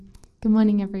Good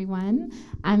morning, everyone.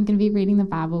 I'm going to be reading the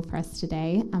Bible for us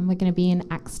today. We're going to be in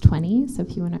Acts 20, so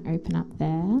if you want to open up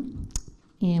there.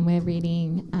 And we're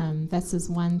reading verses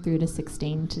 1 through to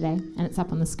 16 today, and it's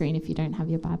up on the screen if you don't have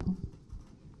your Bible.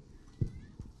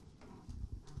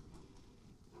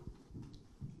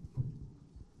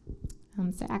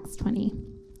 So Acts 20.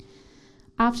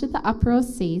 After the uproar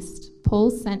ceased, Paul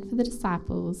sent for the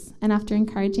disciples, and after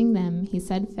encouraging them, he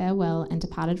said farewell and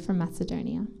departed from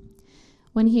Macedonia.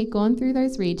 When he had gone through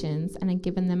those regions and had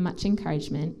given them much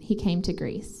encouragement, he came to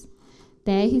Greece.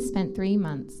 There he spent 3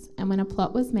 months, and when a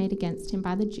plot was made against him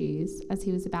by the Jews, as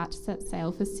he was about to set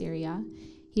sail for Syria,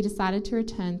 he decided to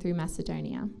return through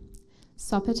Macedonia.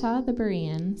 Sopater the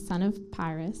Berean, son of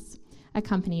Pyrrhus,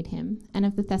 accompanied him, and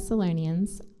of the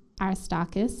Thessalonians,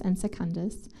 Aristarchus and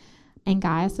Secundus, and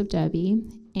Gaius of Derbe,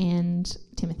 and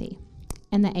Timothy,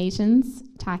 and the Asians,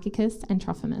 Tychicus and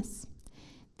Trophimus.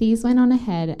 These went on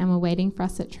ahead and were waiting for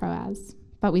us at Troas,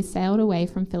 but we sailed away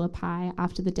from Philippi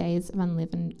after the days of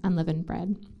unleavened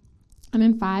bread. And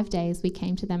in 5 days we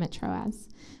came to them at Troas,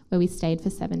 where we stayed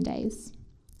for 7 days.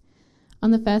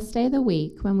 On the first day of the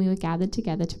week, when we were gathered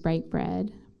together to break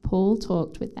bread, Paul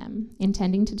talked with them,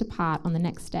 intending to depart on the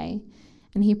next day,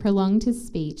 and he prolonged his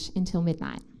speech until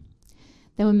midnight.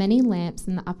 There were many lamps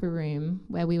in the upper room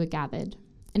where we were gathered,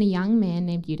 and a young man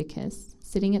named Eutychus,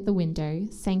 sitting at the window,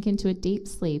 sank into a deep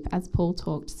sleep as Paul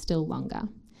talked still longer.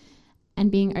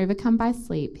 And being overcome by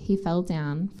sleep, he fell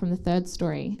down from the 3rd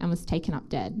story and was taken up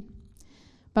dead.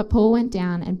 But Paul went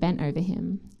down and bent over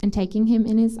him, and taking him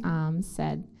in his arms,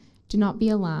 said, "Do not be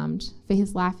alarmed, for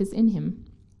his life is in him."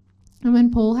 And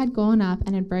when Paul had gone up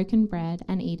and had broken bread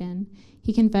and eaten,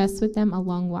 he conversed with them a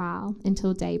long while,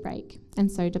 until daybreak,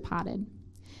 and so departed.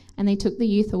 And they took the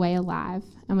youth away alive,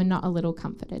 and were not a little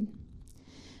comforted.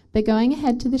 But going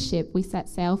ahead to the ship, we set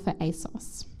sail for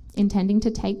Assos, intending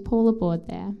to take Paul aboard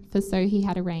there, for so he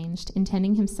had arranged,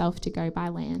 intending himself to go by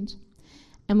land.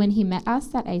 And when he met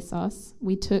us at Assos,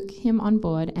 we took him on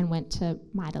board and went to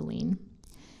Mytilene.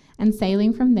 And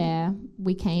sailing from there,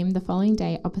 we came the following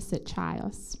day opposite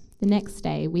Chios. The next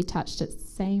day we touched at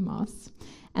Samos,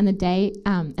 and the day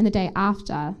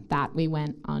after that we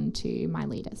went on to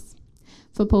Miletus.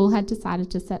 For Paul had decided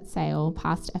to set sail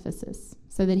past Ephesus,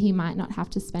 so that he might not have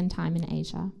to spend time in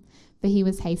Asia, for he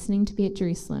was hastening to be at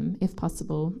Jerusalem, if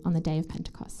possible, on the day of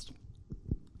Pentecost.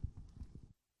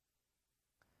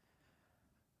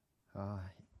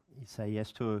 You say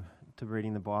yes to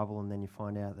reading the Bible, and then you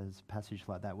find out there's a passage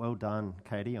like that. Well done,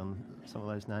 Katie, on some of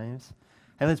those names.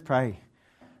 Hey, let's pray.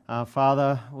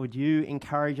 Father, would you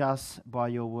encourage us by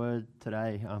your word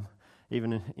today?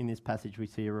 Even in this passage, we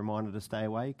see a reminder to stay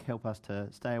awake. Help us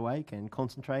to stay awake and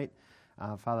concentrate.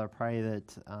 Father, I pray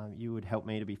that you would help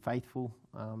me to be faithful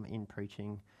in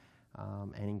preaching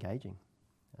and engaging.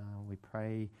 We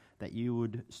pray that you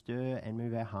would stir and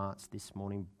move our hearts this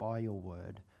morning by your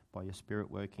word, by your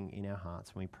Spirit working in our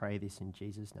hearts. And we pray this in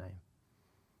Jesus' name.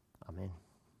 Amen.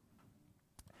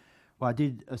 Well, I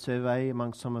did a survey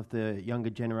among some of the younger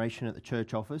generation at the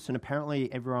church office, and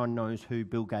apparently everyone knows who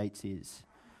Bill Gates is.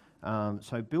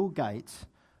 So Bill Gates,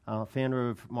 founder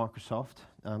of Microsoft,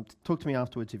 talk to me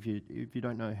afterwards if you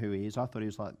don't know who he is. I thought he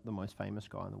was like the most famous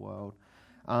guy in the world.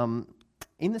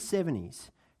 In the 70s,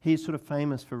 he's sort of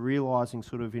famous for realising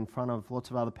sort of in front of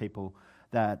lots of other people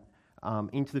that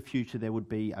into the future there would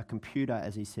be a computer,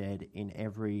 as he said, in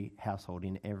every household,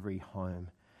 in every home.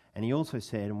 And he also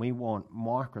said, and we want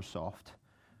Microsoft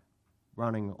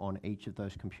running on each of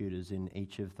those computers in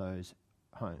each of those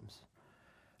homes.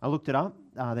 I looked it up.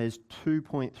 There's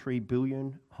 2.3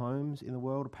 billion homes in the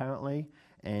world, apparently,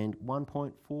 and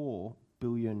 1.4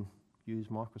 billion use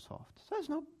Microsoft. So it's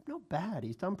not bad.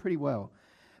 He's done pretty well.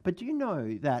 But do you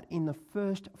know that in the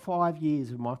first 5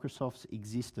 years of Microsoft's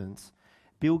existence,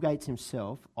 Bill Gates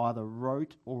himself either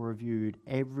wrote or reviewed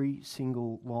every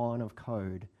single line of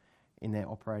code in their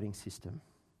operating system?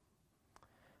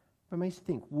 It makes you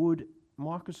think, would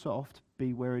Microsoft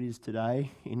be where it is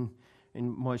today in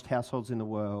most households in the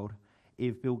world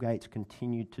if Bill Gates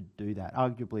continued to do that?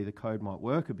 Arguably the code might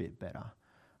work a bit better,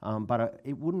 but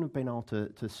it wouldn't have been able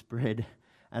to spread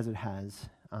as it has.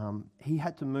 He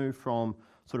had to move from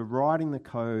sort of writing the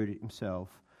code himself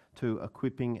to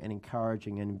equipping and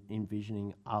encouraging and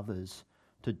envisioning others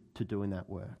to doing that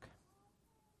work.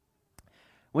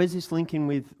 Where's this link in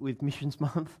with Missions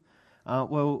Month?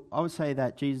 Well, I would say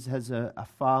that Jesus has a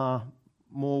far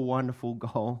more wonderful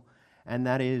goal, and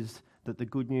that is that the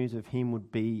good news of him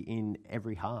would be in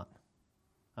every heart.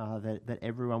 That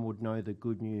everyone would know the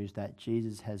good news that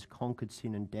Jesus has conquered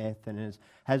sin and death and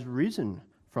has risen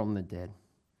from the dead.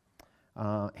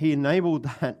 He enabled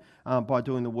that by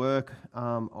doing the work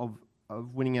of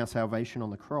of winning our salvation on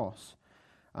the cross.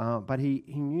 But he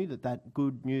knew that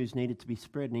good news needed to be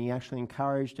spread, and he actually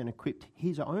encouraged and equipped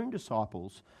his own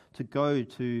disciples to go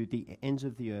to the ends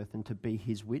of the earth and to be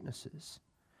his witnesses.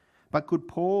 But could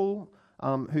Paul,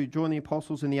 who joined the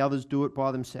apostles, and the others do it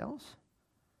by themselves?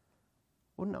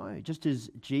 Well, no. Just as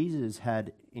Jesus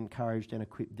had encouraged and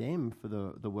equipped them for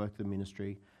the work of the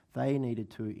ministry, they needed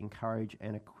to encourage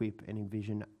and equip and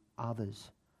envision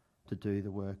others to do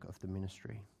the work of the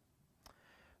ministry.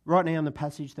 Right now in the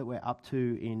passage that we're up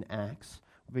to in Acts,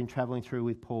 we've been travelling through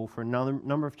with Paul for a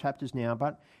number of chapters now,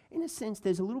 but in a sense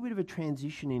there's a little bit of a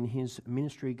transition in his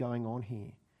ministry going on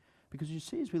here. Because you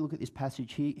see, as we look at this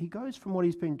passage, he goes from what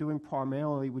he's been doing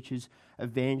primarily, which is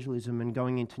evangelism and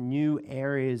going into new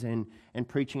areas and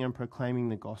preaching and proclaiming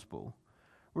the gospel.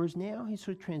 Whereas now he's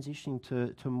sort of transitioning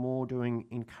to more doing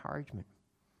encouragement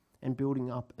and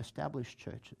building up established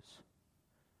churches.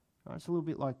 Right, it's a little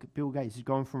bit like Bill Gates. He's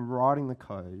gone from writing the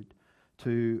code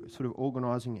to sort of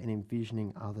organising and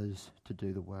envisioning others to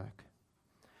do the work.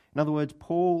 In other words,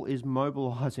 Paul is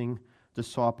mobilising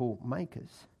disciple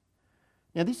makers.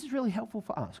 Now, this is really helpful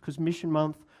for us because Mission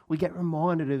Month, we get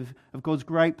reminded of God's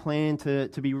great plan to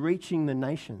be reaching the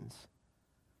nations.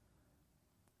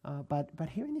 But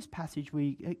here in this passage,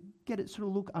 we get to sort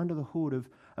of look under the hood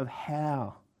of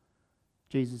how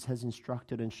Jesus has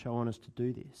instructed and shown us to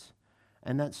do this.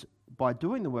 And that's by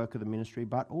doing the work of the ministry,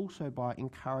 but also by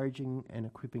encouraging and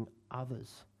equipping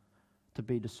others to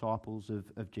be disciples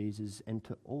of Jesus and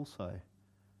to also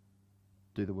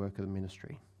do the work of the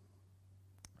ministry.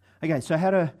 Okay, so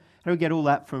how do we get all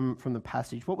that from the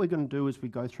passage? What we're going to do as we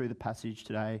go through the passage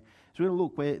today is we're going to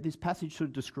look where this passage sort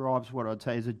of describes what I'd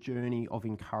say is a journey of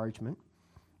encouragement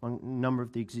on a number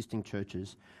of the existing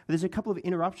churches. But there's a couple of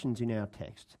interruptions in our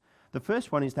text. The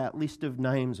first one is that list of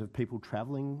names of people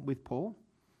travelling with Paul.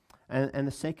 And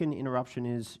the second interruption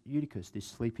is Eutychus, this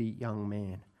sleepy young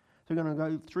man. So we're going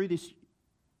to go through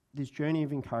this journey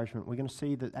of encouragement. We're going to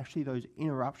see that actually those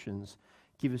interruptions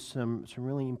give us some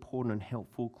really important and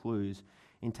helpful clues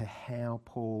into how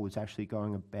Paul is actually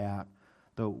going about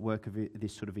the work of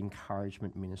this sort of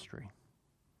encouragement ministry.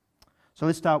 So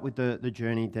let's start with the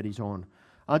journey that he's on.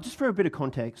 Just for a bit of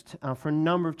context, for a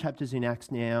number of chapters in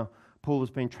Acts now, Paul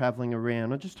has been travelling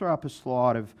around. I'll just throw up a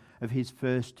slide of his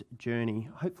first journey.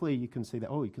 Hopefully you can see that.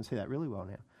 Oh, you can see that really well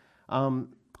now.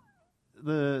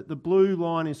 The blue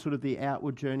line is sort of the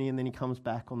outward journey, and then he comes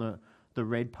back on the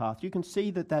red path. You can see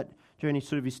that journey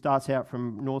he starts out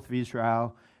from north of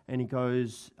Israel, and he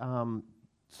goes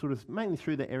sort of mainly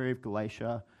through the area of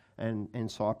Galatia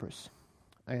and Cyprus.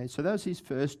 Okay, so that was his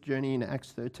first journey in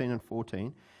Acts 13 and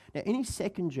 14. Now, in his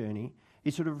second journey, he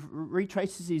sort of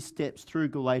retraces his steps through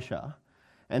Galatia,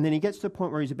 and then he gets to the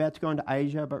point where he's about to go into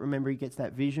Asia, but remember he gets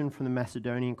that vision from the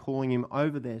Macedonian calling him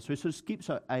over there. So he sort of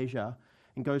skips Asia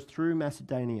and goes through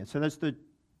Macedonia. So that's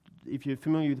if you're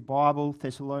familiar with the Bible,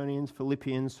 Thessalonians,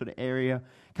 Philippians sort of area,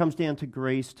 comes down to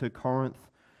Greece, to Corinth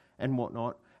and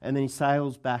whatnot, and then he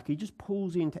sails back. He just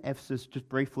pulls into Ephesus just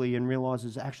briefly and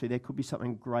realises actually there could be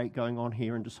something great going on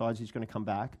here and decides he's going to come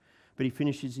back. But he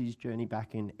finishes his journey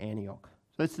back in Antioch.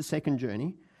 So that's the second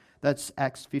journey. That's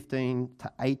Acts 15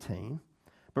 to 18.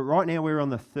 But right now we're on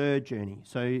the third journey.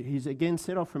 So he's again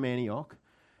set off from Antioch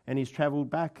and he's travelled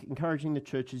back encouraging the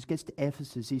churches, gets to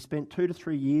Ephesus. He spent 2 to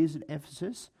 3 years at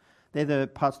Ephesus. They're the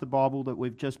parts of the Bible that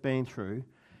we've just been through.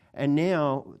 And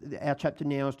now, our chapter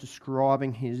now is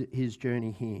describing his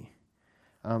journey here.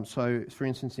 So, for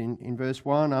instance, in verse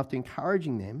 1, after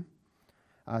encouraging them,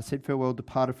 said farewell,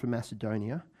 departed from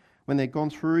Macedonia. When they'd gone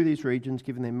through these regions,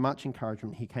 given them much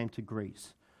encouragement, he came to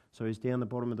Greece. So he's down the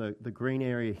bottom of the green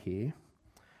area here.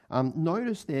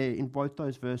 Notice there in both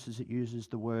those verses it uses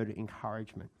the word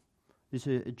encouragement. This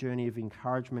is a journey of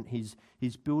encouragement.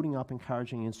 He's building up,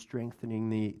 encouraging and strengthening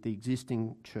the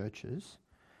existing churches.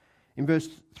 In verse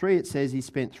 3 it says he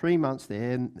spent 3 months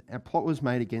there and a plot was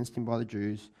made against him by the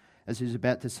Jews as he was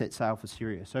about to set sail for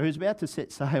Syria. So he was about to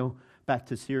set sail back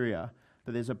to Syria,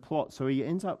 but there's a plot. So he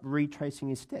ends up retracing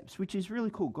his steps, which is really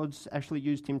cool. God's actually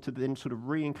used him to then sort of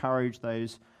re-encourage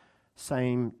those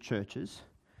same churches.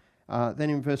 Then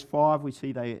in verse 5 we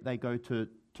see they go to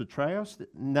Troas,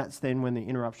 and that's then when the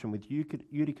interruption with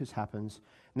Eutychus happens.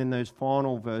 And then those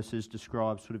final verses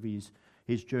describe sort of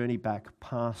his journey back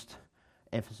past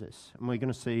Ephesus. And we're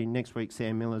going to see next week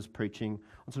Sam Miller's preaching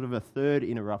on sort of a third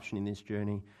interruption in this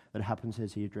journey that happens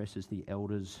as he addresses the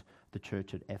elders, the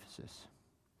church at Ephesus.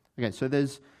 Okay, so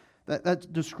there's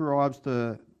that describes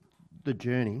the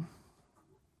journey.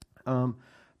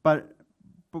 But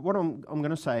what I'm going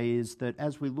to say is that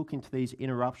as we look into these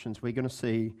interruptions, we're going to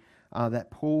see that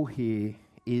Paul here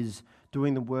is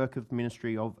doing the work of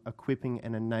ministry of equipping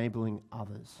and enabling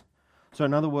others. So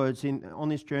in other words, on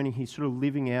this journey, he's sort of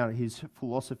living out his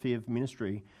philosophy of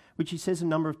ministry, which he says a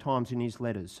number of times in his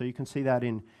letters. So you can see that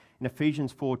in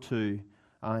Ephesians 4:2,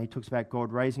 he talks about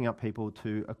God raising up people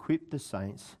to equip the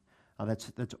saints,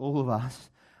 that's all of us,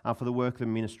 for the work of the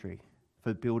ministry,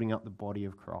 for building up the body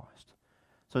of Christ.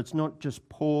 So it's not just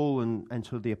Paul and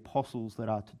sort of the apostles that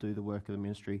are to do the work of the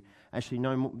ministry. Actually,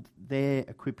 no, they're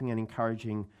equipping and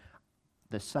encouraging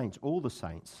the saints, all the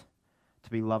saints, to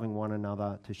be loving one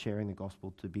another, to sharing the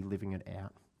gospel, to be living it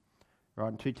out. Right,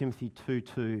 in 2 Timothy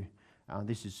 2:2,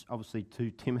 this is obviously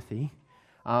to Timothy.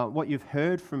 What you've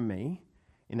heard from me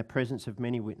in the presence of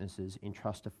many witnesses,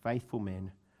 entrust to faithful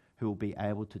men who will be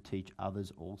able to teach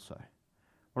others also.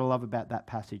 What I love about that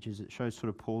passage is it shows sort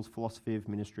of Paul's philosophy of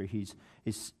ministry. He's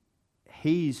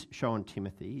shown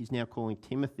Timothy. He's now calling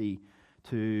Timothy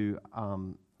to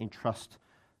entrust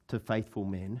to faithful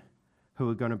men who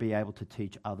are going to be able to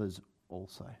teach others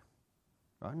also.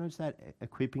 Right? Notice that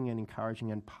equipping and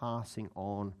encouraging and passing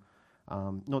on,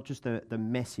 not just the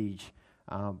message,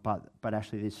 but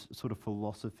actually this sort of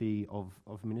philosophy of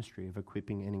ministry, of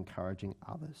equipping and encouraging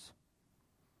others.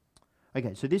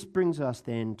 Okay, so this brings us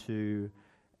then to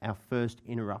our first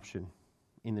interruption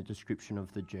in the description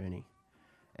of the journey.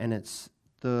 And it's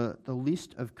the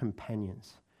list of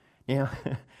companions. Now,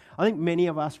 I think many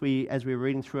of us, as we're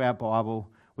reading through our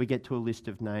Bible, we get to a list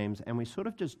of names and we sort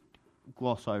of just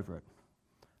gloss over it.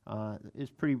 It's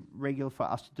pretty regular for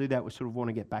us to do that. We sort of want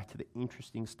to get back to the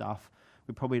interesting stuff.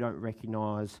 We probably don't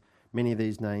recognise many of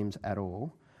these names at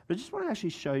all. But I just want to actually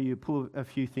show you, pull a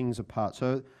few things apart.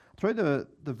 So throw the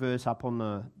verse up on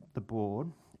the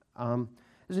board.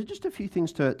 There's just a few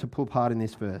things to pull apart in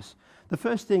this verse. The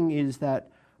first thing is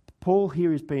that Paul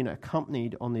here has been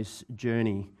accompanied on this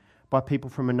journey by people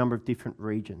from a number of different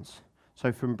regions.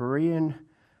 So from Berea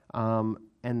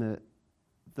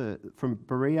from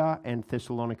Berea and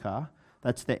Thessalonica,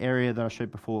 that's the area that I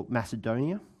showed before,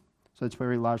 Macedonia. So that's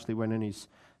where he largely went on his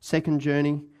second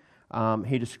journey.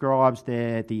 He describes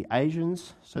there the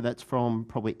Asians, so that's from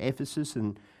probably Ephesus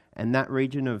and that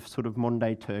region of sort of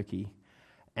modern-day Turkey.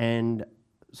 And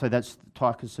so that's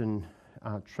Tychus and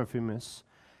Trophimus.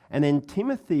 And then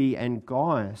Timothy and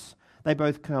Gaius, they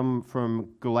both come from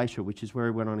Galatia, which is where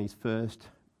he went on his first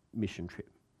mission trip.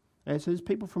 And so there's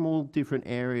people from all different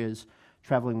areas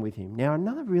travelling with him. Now,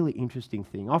 another really interesting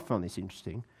thing, I find this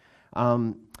interesting,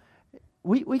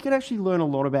 we can actually learn a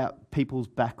lot about people's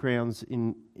backgrounds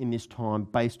in this time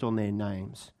based on their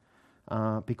names,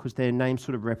 because their names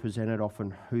sort of represented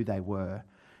often who they were.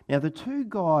 Now, the two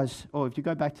guys, or if you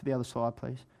go back to the other slide,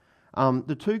 please,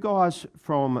 the two guys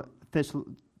from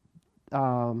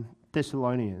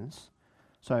Thessalonians,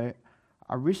 so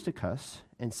Aristarchus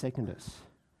and Secundus.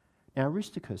 Now,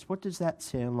 Aristarchus, what does that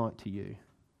sound like to you?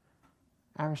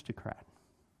 Aristocrat.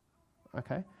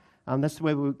 Okay? That's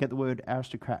where we get the word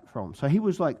aristocrat from. So he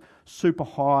was like super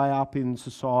high up in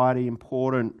society,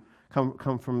 important,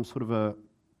 come from sort of a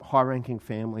high-ranking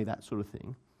family, that sort of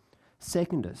thing.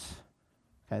 Secundus.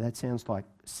 Okay, that sounds like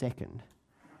second.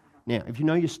 Now, if you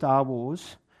know your Star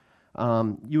Wars,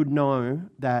 you would know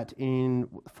that in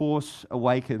Force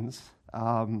Awakens,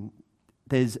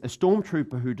 there's a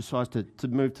stormtrooper who decides to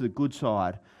move to the good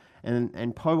side,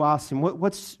 and Poe asks him,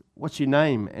 what's your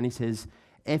name? And he says,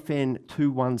 FN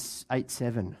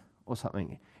 2187 or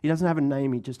something. He doesn't have a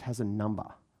name, he just has a number.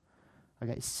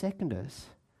 Okay, Secundus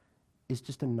is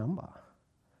just a number.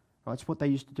 Right? It's what they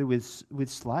used to do with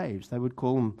slaves. They would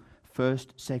call them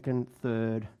first, second,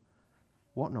 third,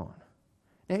 whatnot.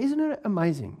 Now, isn't it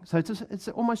amazing? So it's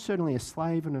almost certainly a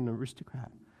slave and an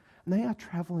aristocrat. And they are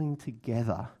travelling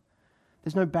together.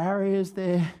 There's no barriers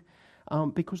there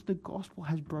because the gospel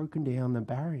has broken down the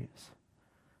barriers.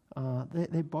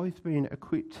 They're both being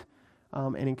equipped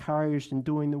and encouraged in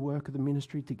doing the work of the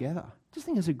ministry together. I just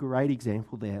think it's a great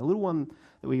example there, a little one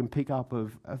that we can pick up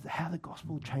of how the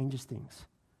gospel changes things.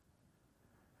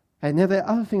 And now the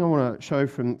other thing I want to show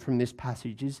from this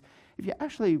passage is if you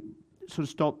actually sort of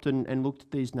stopped and looked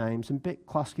at these names, and Beck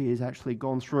Kluski has actually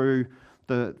gone through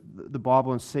the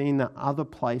Bible and seen the other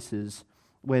places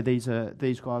where these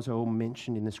guys are all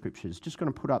mentioned in the scriptures. Just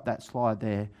going to put up that slide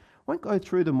there. Won't go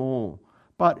through them all,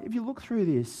 but if you look through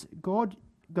this, God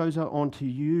goes on to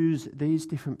use these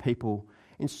different people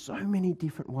in so many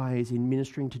different ways in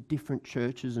ministering to different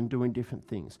churches and doing different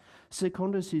things.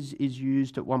 Secundus is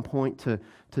used at one point to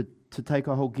take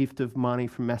a whole gift of money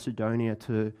from Macedonia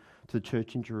to the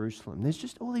church in Jerusalem. There's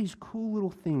just all these cool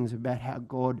little things about how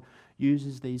God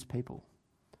uses these people.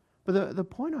 But the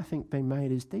point I think being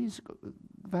made is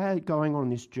they're going on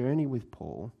this journey with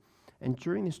Paul, And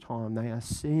during this time, they are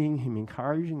seeing him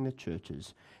encouraging the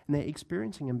churches, and they're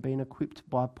experiencing and being equipped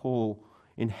by Paul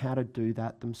in how to do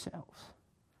that themselves.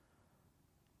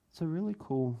 It's a really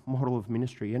cool model of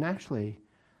ministry. And actually,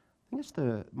 I think it's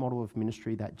the model of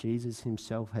ministry that Jesus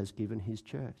himself has given his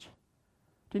church.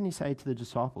 Didn't he say to the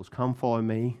disciples, "Come follow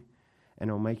me,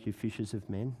 and I'll make you fishers of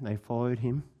men"? They followed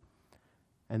him.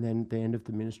 And then at the end of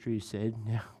the ministry, he said,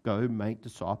 "Now go make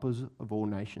disciples of all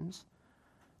nations."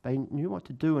 They knew what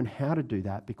to do and how to do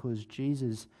that because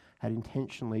Jesus had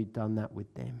intentionally done that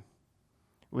with them.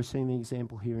 We're seeing the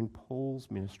example here in Paul's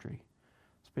ministry,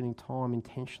 spending time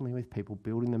intentionally with people,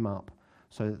 building them up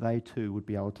so that they too would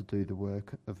be able to do the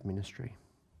work of ministry.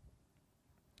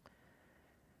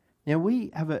 Now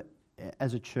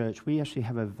as a church, we actually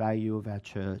have a value of our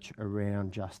church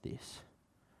around just this.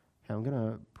 Now I'm going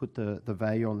to put the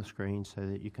value on the screen so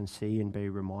that you can see and be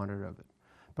reminded of it.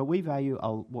 But we value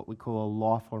what we call a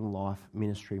life-on-life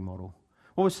ministry model.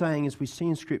 What we're saying is we see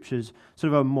in scriptures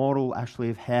sort of a model actually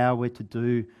of how we're to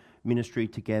do ministry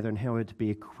together and how we're to be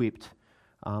equipped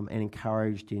and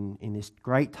encouraged in this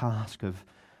great task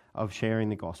of sharing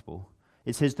the gospel.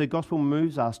 It says the gospel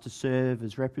moves us to serve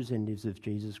as representatives of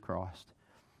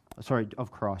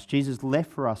Christ. Jesus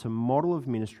left for us a model of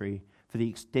ministry for the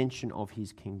extension of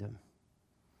his kingdom.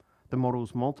 The model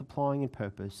is multiplying in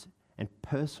purpose and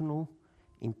personal,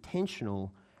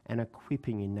 intentional, and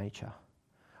equipping in nature.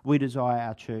 We desire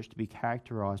our church to be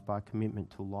characterized by a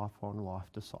commitment to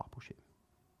life-on-life discipleship.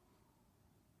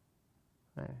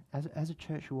 As a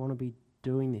church, we want to be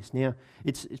doing this. Now,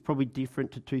 it's probably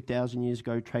different to 2,000 years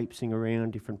ago, traipsing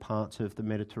around different parts of the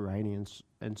Mediterranean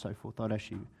and so forth. I'd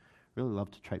actually really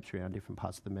love to traipse around different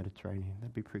parts of the Mediterranean.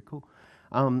 That'd be pretty cool.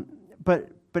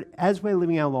 But as we're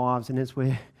living our lives and as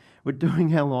we're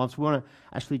doing our lives, we want to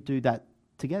actually do that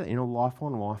together in a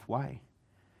life-on-life way.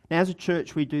 Now, as a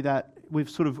church, we do that. We've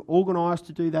sort of organised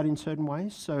to do that in certain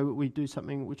ways. So we do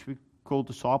something which we call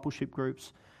discipleship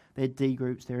groups. They're D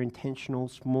groups. They're intentional,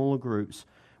 smaller groups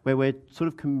where we're sort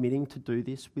of committing to do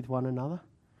this with one another.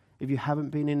 If you haven't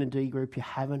been in a D group, you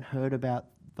haven't heard about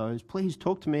those, please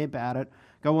talk to me about it.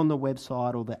 Go on the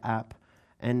website or the app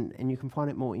and you can find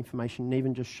out more information and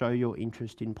even just show your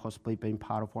interest in possibly being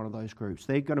part of one of those groups.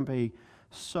 They're going to be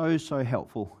so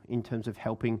helpful in terms of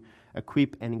helping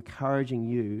equip and encouraging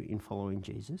you in following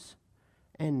Jesus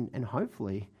and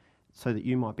hopefully so that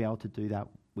you might be able to do that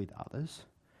with others.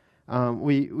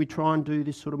 We try and do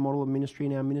this sort of model of ministry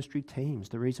in our ministry teams.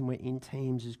 The reason we're in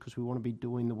teams is because we want to be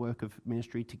doing the work of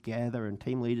ministry together, and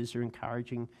team leaders are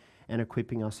encouraging and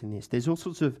equipping us in this. There's all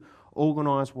sorts of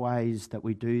organised ways that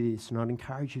we do this, and I'd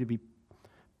encourage you to be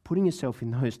putting yourself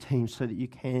in those teams so that you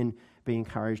can be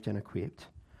encouraged and equipped.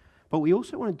 But we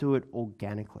also want to do it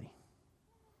organically.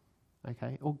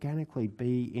 Okay, organically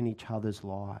be in each other's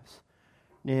lives.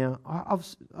 Now,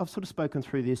 I've sort of spoken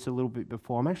through this a little bit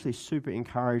before. I'm actually super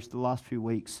encouraged the last few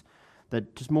weeks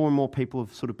that just more and more people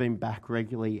have sort of been back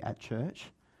regularly at church.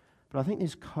 But I think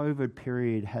this COVID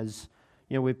period has,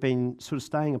 we've been sort of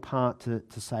staying apart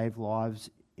to save lives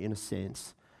in a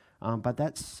sense. But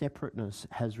that separateness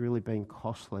has really been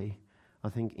costly, I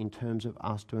think, in terms of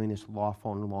us doing this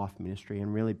life-on-life ministry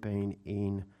and really being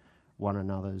in one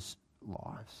another's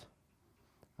lives.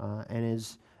 And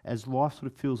as life sort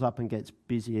of fills up and gets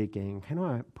busy again, can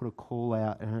I put a call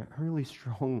out and a really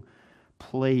strong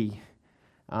plea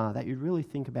that you really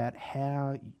think about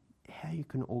how you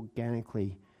can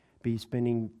organically be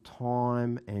spending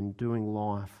time and doing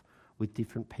life with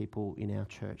different people in our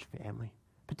church family,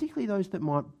 particularly those that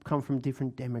might come from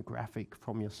different demographic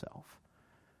from yourself.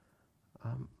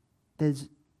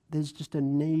 There's just a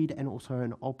need and also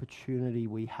an opportunity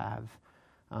we have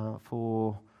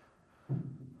for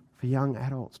young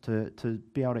adults to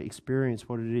be able to experience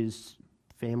what it is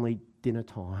family dinner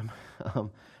time,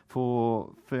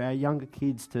 for our younger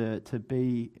kids to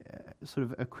be sort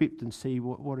of equipped and see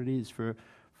what it is for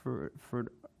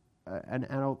an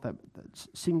adult that's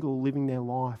single, living their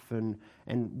life and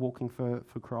walking for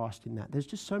Christ in that. There's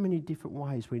just so many different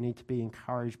ways we need to be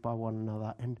encouraged by one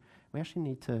another, and we actually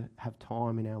need to have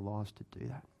time in our lives to do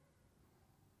that.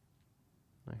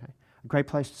 Okay. A great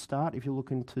place to start, if you're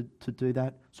looking to do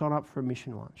that, sign up for a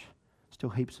mission lunch. Still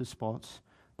heaps of spots.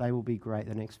 They will be great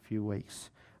the next few weeks.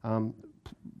 Okay,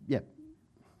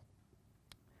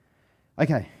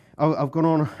 I've gone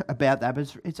on about that,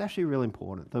 but it's actually really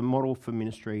important. The model for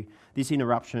ministry, this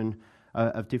interruption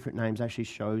of different names actually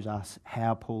shows us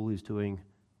how Paul is doing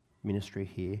ministry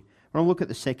here. When I look at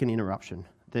the second interruption,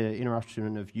 the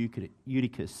interruption of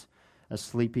Eutychus, a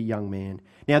sleepy young man.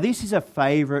 Now, this is a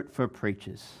favourite for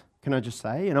preachers, can I just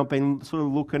say? And I've been sort of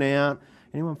looking out.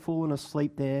 Anyone falling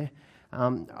asleep there?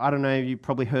 I don't know, you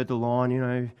probably heard the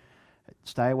line,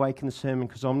 stay awake in the sermon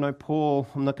because I'm no Paul.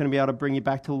 I'm not going to be able to bring you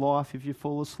back to life if you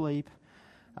fall asleep.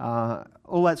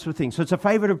 All that sort of thing. So it's a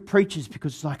favourite of preachers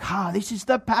because it's like, this is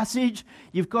the passage.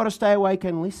 You've got to stay awake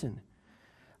and listen.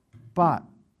 But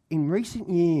in recent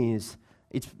years,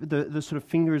 it's the sort of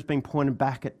finger has been pointed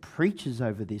back at preachers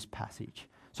over this passage.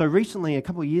 So recently, a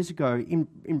couple of years ago,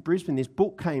 in Brisbane, this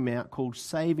book came out called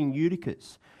Saving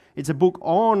Eutychus. It's a book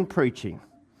on preaching.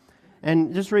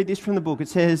 And just read this from the book. It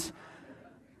says,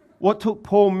 what took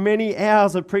Paul many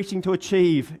hours of preaching to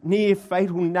achieve, near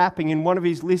fatal napping in one of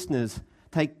his listeners,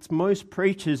 takes most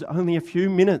preachers only a few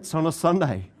minutes on a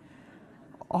Sunday.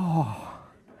 Oh,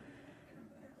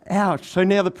 ouch. So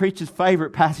now the preacher's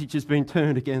favourite passage has been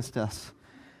turned against us.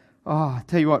 I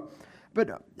tell you what.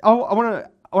 But I want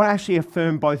to actually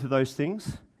affirm both of those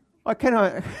things. Can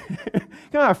I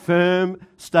affirm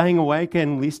staying awake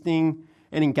and listening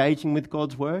and engaging with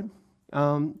God's word?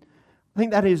 I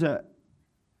think that is a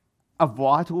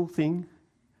vital thing,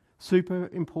 super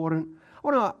important. I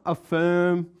want to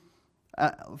affirm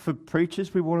for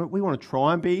preachers, we want to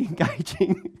try and be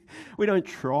engaging. We don't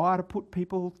try to put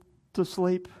people to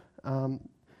sleep.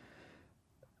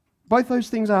 Both those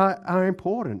things are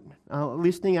important.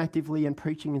 Listening actively and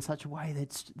preaching in such a way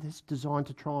that's designed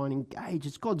to try and engage.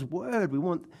 It's God's word. We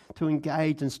want to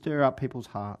engage and stir up people's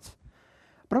hearts.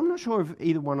 But I'm not sure if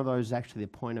either one of those is actually the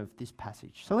point of this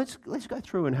passage. So let's go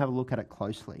through and have a look at it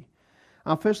closely.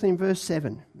 Firstly, in verse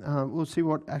 7, we'll see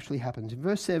what actually happens. In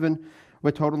verse 7,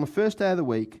 we're told on the first day of the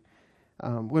week,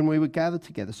 when we were gathered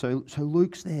together, so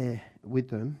Luke's there with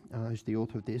them, who's the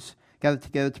author of this, gathered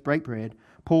together to break bread.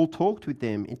 Paul talked with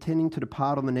them, intending to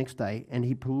depart on the next day, and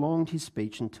he prolonged his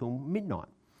speech until midnight.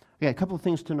 Okay, a couple of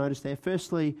things to notice there.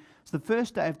 Firstly, it's the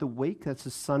first day of the week, that's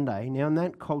a Sunday. Now, in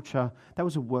that culture, that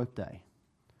was a work day.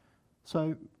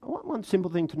 So one simple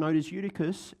thing to note is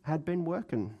Eutychus had been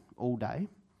working all day,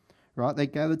 right? They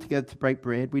gathered together to break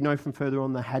bread. We know from further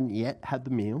on they hadn't yet had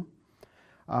the meal.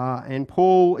 And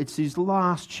Paul, it's his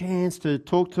last chance to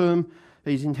talk to them.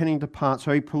 He's intending to depart,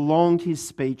 so he prolonged his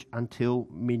speech until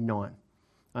midnight.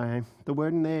 The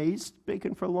word in there, he's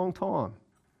speaking for a long time,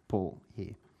 Paul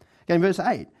here. Okay, in verse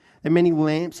 8, there are many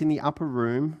lamps in the upper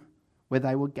room where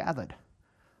they were gathered.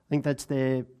 I think that's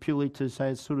there purely to say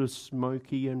it's sort of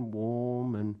smoky and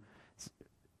warm and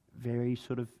very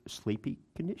sort of sleepy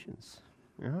conditions.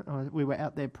 Right? We were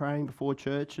out there praying before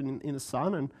church and in the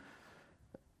sun, and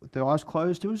with the eyes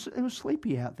closed, it was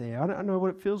sleepy out there. I don't know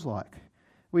what it feels like.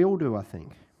 We all do, I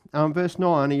think. Verse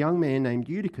 9, a young man named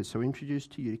Eutychus, so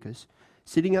introduced to Eutychus,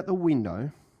 sitting at the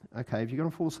window, okay, if you're going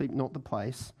to fall asleep, not the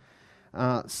place,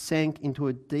 sank into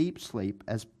a deep sleep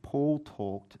as Paul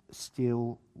talked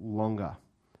still longer.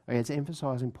 Okay, it's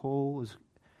emphasising Paul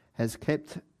has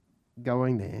kept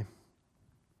going there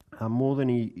more than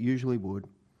he usually would,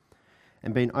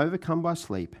 and being overcome by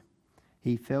sleep,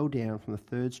 he fell down from the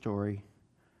third story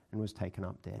and was taken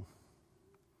up dead.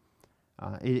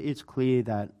 It's clear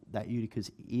that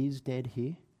Eutychus is dead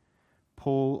here.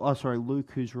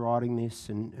 Luke, who's writing this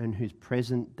and who's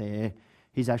present there,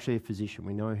 he's actually a physician.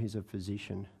 We know he's a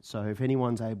physician. So if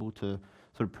anyone's able to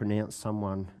sort of pronounce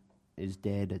someone is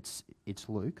dead, it's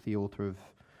Luke, the author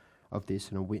of this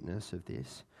and a witness of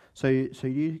this. So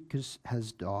Eutychus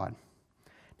has died.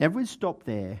 Now, if we stop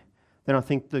there, then I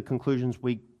think the conclusions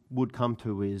we would come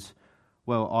to is,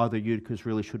 well, either Eutychus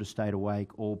really should have stayed awake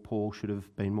or Paul should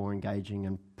have been more engaging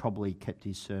and probably kept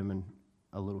his sermon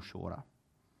a little shorter.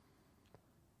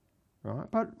 Right?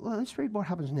 But let's read what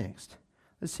happens next.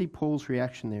 Let's see Paul's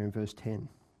reaction there in verse 10.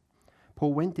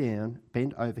 Paul went down,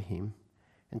 bent over him,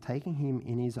 and taking him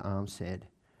in his arms said,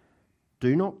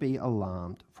 "Do not be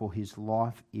alarmed, for his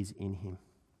life is in him."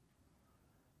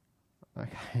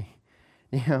 Okay.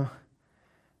 Now,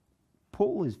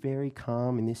 Paul is very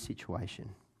calm in this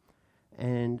situation.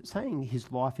 And saying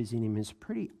his life is in him is a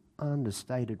pretty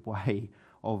understated way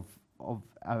of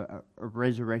a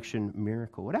resurrection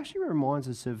miracle. It actually reminds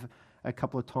us of a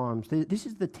couple of times. This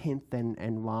is the 10th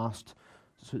and last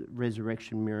sort of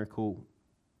resurrection miracle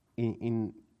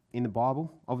in the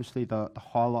Bible. Obviously, the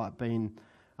highlight being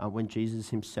when Jesus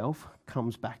himself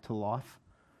comes back to life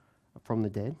from the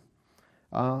dead.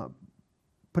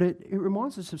 But it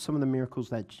reminds us of some of the miracles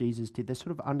that Jesus did. They're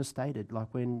sort of understated.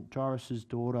 Like when Jairus'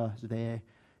 daughter is there,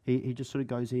 he just sort of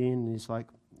goes in and he's like,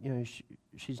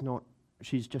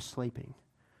 she's just sleeping.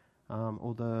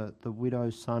 Or the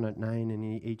widow's son at Nain,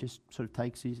 and he just sort of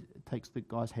takes the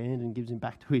guy's hand and gives him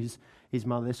back to his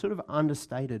mother. They're sort of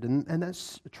understated, and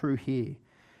that's true here.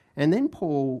 And then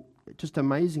Paul, just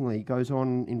amazingly, goes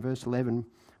on in verse 11,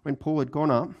 when Paul had gone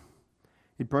up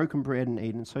He'd broken bread and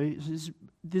eaten. So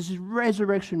this is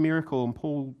resurrection miracle, and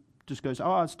Paul just goes,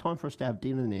 oh, it's time for us to have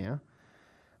dinner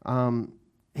now.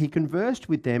 He conversed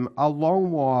with them a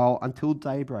long while until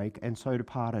daybreak, and so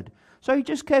departed. So he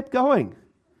just kept going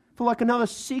for like another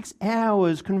 6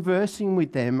 hours conversing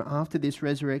with them after this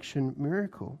resurrection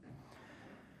miracle.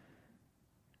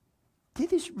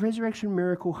 Did this resurrection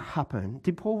miracle happen?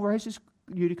 Did Paul raise this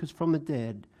Eutychus from the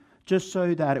dead just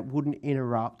so that it wouldn't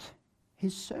interrupt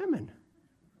his sermon?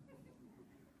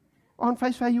 On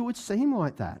face value, it would seem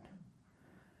like that.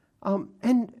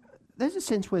 And there's a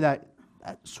sense where that's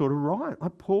sort of right.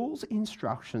 Like Paul's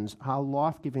instructions are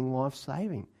life-giving,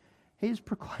 life-saving. He's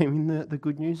proclaiming the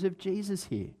good news of Jesus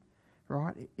here,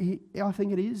 right? I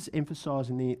think it is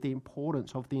emphasising the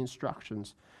importance of the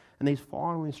instructions and these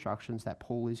final instructions that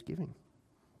Paul is giving.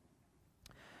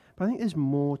 But I think there's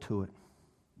more to it.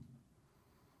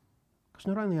 Because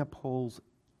not only are Paul's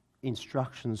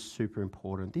instructions super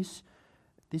important, this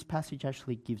passage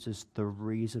actually gives us the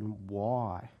reason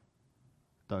why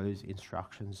those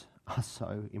instructions are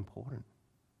so important.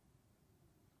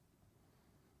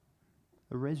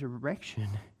 The resurrection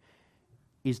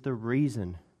is the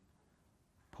reason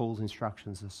Paul's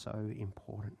instructions are so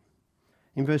important.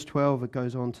 In verse 12, it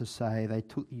goes on to say, they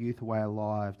took the youth away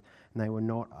alive, and they were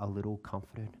not a little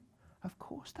comforted. Of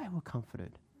course they were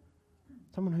comforted.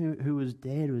 Someone who was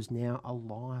dead was now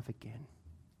alive again.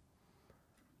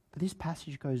 But this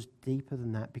passage goes deeper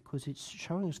than that because it's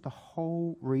showing us the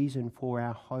whole reason for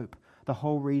our hope, the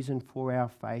whole reason for our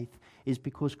faith is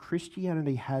because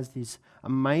Christianity has this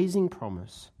amazing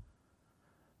promise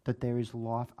that there is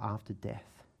life after death.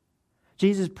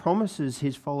 Jesus promises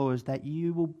his followers that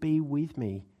you will be with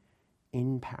me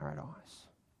in paradise.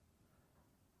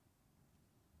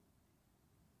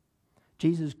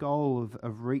 Jesus' goal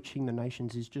of reaching the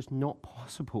nations is just not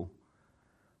possible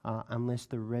unless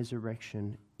the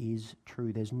resurrection is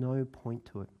true. There's no point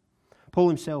to it. Paul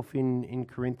himself in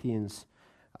Corinthians,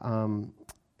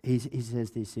 he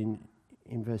says this in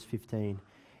verse 15.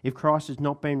 If Christ has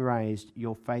not been raised,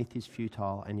 your faith is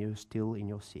futile and you're still in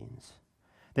your sins.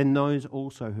 Then those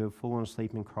also who have fallen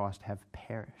asleep in Christ have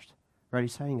perished. Right?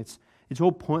 He's saying it's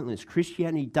all pointless.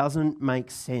 Christianity doesn't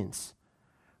make sense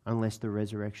unless the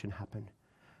resurrection happened.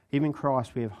 Even in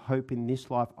Christ, we have hope in this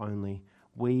life only.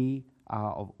 We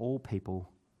are of all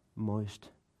people most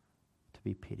to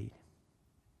be pitied.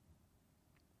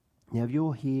 Now, if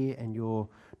you're here and you're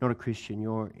not a Christian,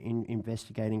 you're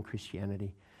investigating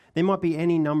Christianity, there might be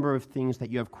any number of things that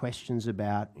you have questions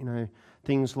about. You know,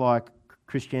 things like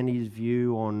Christianity's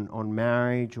view on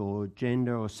marriage or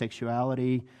gender or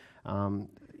sexuality. Some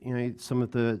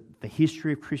of the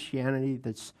history of Christianity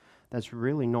that's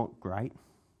really not great.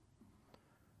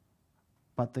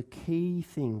 But the key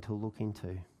thing to look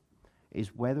into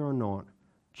is whether or not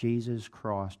Jesus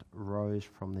Christ rose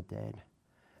from the dead.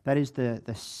 That is the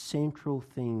central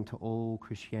thing to all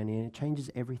Christianity, and it changes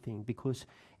everything, because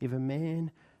if a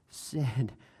man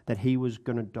said that he was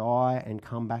going to die and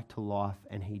come back to life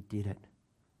and he did it,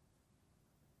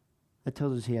 that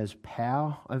tells us he has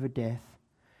power over death,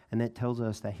 and that tells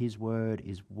us that his word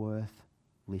is worth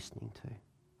listening to.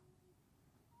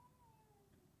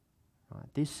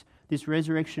 Right, this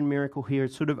resurrection miracle here,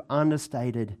 it's sort of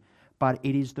understated, but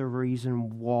it is the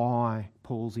reason why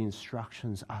Paul's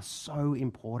instructions are so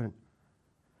important.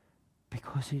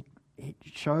 Because it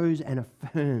shows and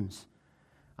affirms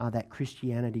that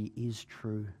Christianity is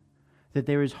true. That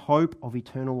there is hope of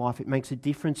eternal life. It makes a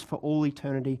difference for all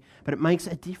eternity, but it makes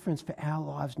a difference for our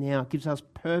lives now. It gives us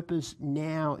purpose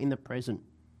now in the present.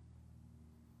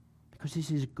 Because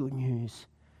this is good news.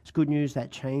 It's good news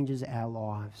that changes our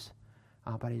lives,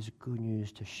 but it's good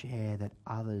news to share that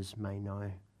others may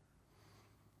know.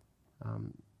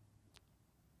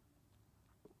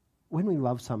 When we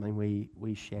love something,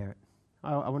 we share it.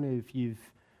 I wonder if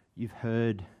you've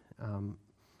heard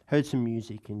some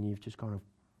music and you've just kind of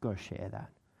got to share that.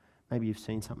 Maybe you've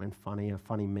seen something funny, a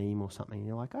funny meme or something, and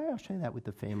you're like, oh, I'll share that with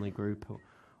the family group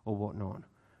or whatnot.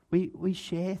 We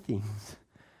share things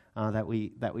that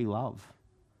we love,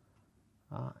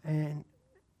 and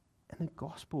the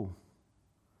gospel,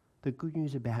 the good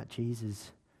news about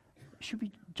Jesus, should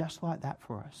be just like that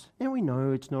for us. Now we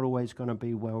know it's not always going to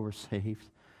be well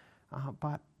received,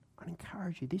 but I'd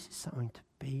encourage you, this is something to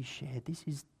be shared. This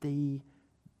is the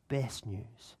best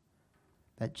news,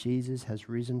 that Jesus has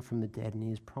risen from the dead, and he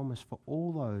has promised for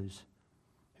all those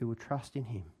who will trust in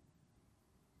him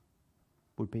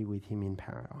would be with him in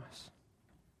paradise.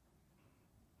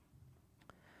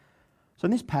 So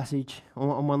in this passage,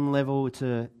 on one level, it's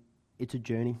a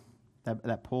journey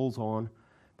that Paul's on.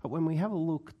 But when we have a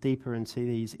look deeper and see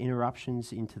these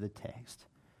interruptions into the text,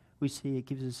 we see it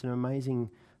gives us an amazing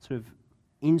sort of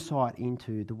insight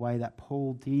into the way that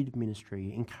Paul did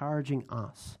ministry, encouraging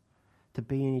us to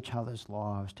be in each other's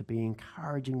lives, to be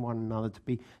encouraging one another, to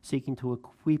be seeking to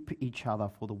equip each other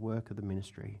for the work of the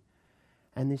ministry.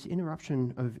 And this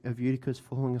interruption of Eutychus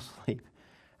falling asleep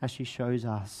actually shows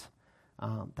us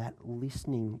that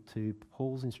listening to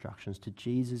Paul's instructions, to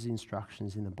Jesus'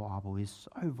 instructions in the Bible is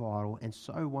so vital and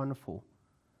so wonderful.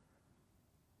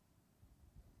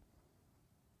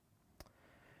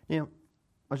 Now,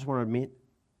 I just want to admit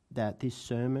that this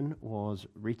sermon was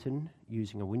written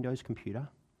using a Windows computer,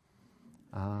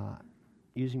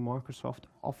 using Microsoft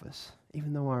Office,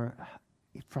 even though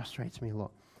it frustrates me a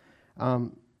lot.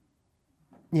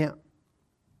 Now,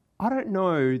 I don't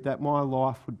know that my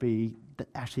life would be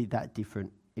actually that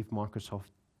different if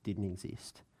Microsoft didn't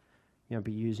exist. You know,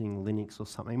 be using Linux or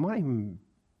something. It might even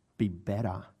be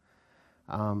better.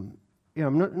 I'm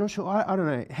not sure. I don't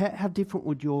know. How different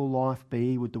would your life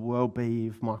be, would the world be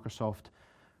if Microsoft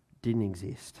didn't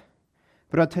exist?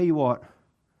 But I'll tell you what,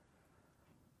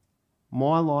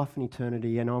 my life in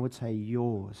eternity, and I would say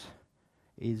yours,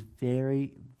 is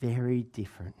very, very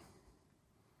different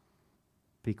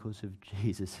because of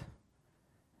Jesus.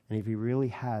 And if he really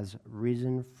has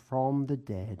risen from the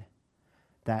dead,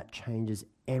 that changes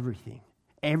everything.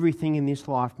 Everything in this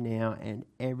life now and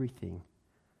everything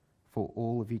for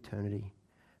all of eternity.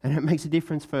 And it makes a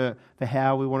difference for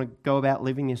how we want to go about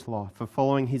living this life, for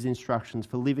following his instructions,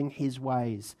 for living his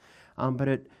ways. But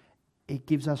it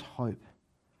gives us hope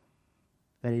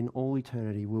that in all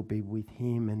eternity we'll be with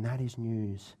him, and that is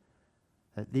news.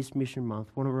 That this Mission Month,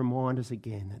 I want to remind us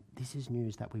again that this is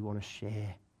news that we want to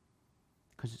share,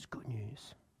 because it's good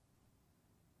news.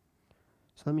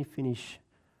 So let me finish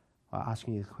by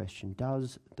asking you the question,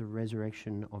 does the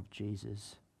resurrection of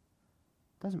Jesus,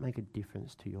 does it make a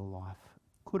difference to your life?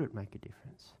 Could it make a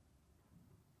difference?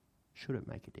 Should it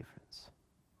make a difference?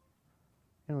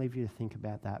 I'm going to leave you to think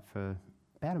about that for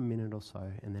about a minute or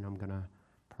so, and then I'm going to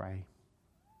pray.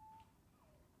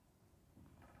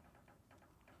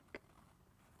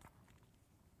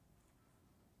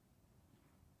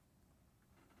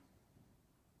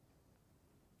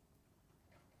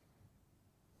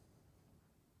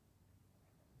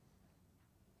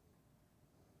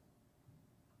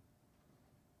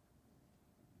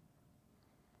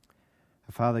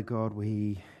 Father God,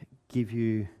 we give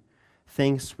you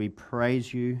thanks, we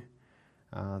praise you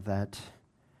that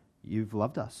you've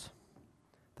loved us,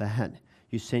 that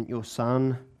you sent your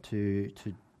Son to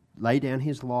lay down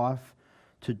his life,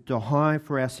 to die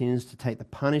for our sins, to take the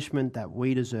punishment that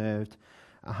we deserved,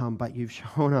 but you've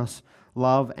shown us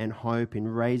love and hope in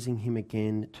raising him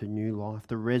again to new life.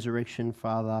 The resurrection,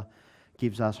 Father,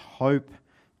 gives us hope,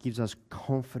 gives us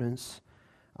confidence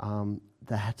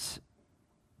that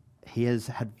he has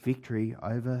had victory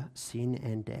over sin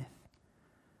and death.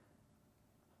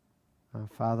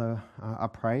 Father, I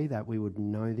pray that we would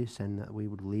know this and that we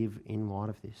would live in light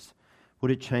of this. Would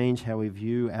it change how we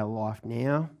view our life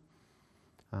now?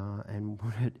 And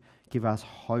would it give us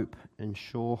hope and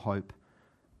sure hope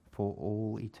for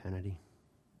all eternity?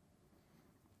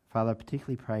 Father, I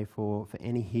particularly pray for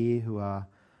any here who are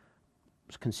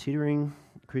considering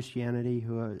Christianity,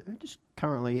 who are just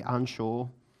currently unsure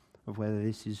of whether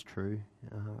this is true.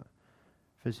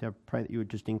 Firstly, I pray that you would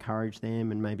just encourage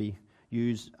them and maybe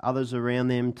use others around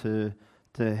them to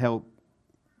help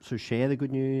sort of share the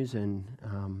good news and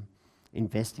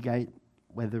investigate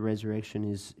whether the resurrection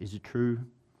is a true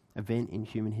event in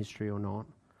human history or not.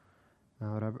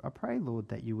 But I pray, Lord,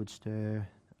 that you would stir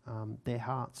their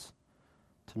hearts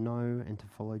to know and to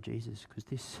follow Jesus, because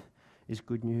this is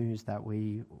good news that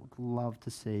we would love to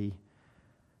see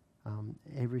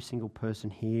every single person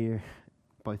here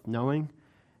both knowing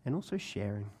and also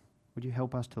sharing. Would you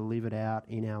help us to live it out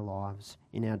in our lives,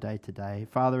 in our day-to-day?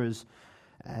 Father,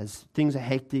 as things are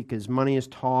hectic, as money is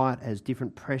tight, as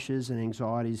different pressures and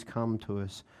anxieties come to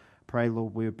us, pray,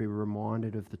 Lord, we would be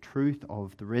reminded of the truth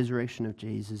of the resurrection of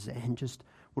Jesus, and just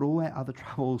would all our other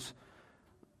troubles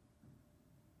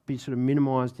be sort of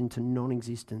minimised into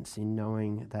non-existence in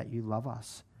knowing that you love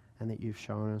us and that you've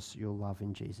shown us your love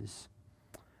in Jesus.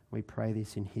 We pray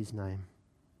this in his name.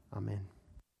 Amen.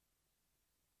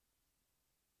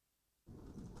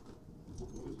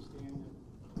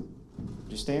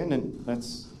 Just stand and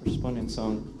let's respond in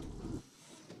song.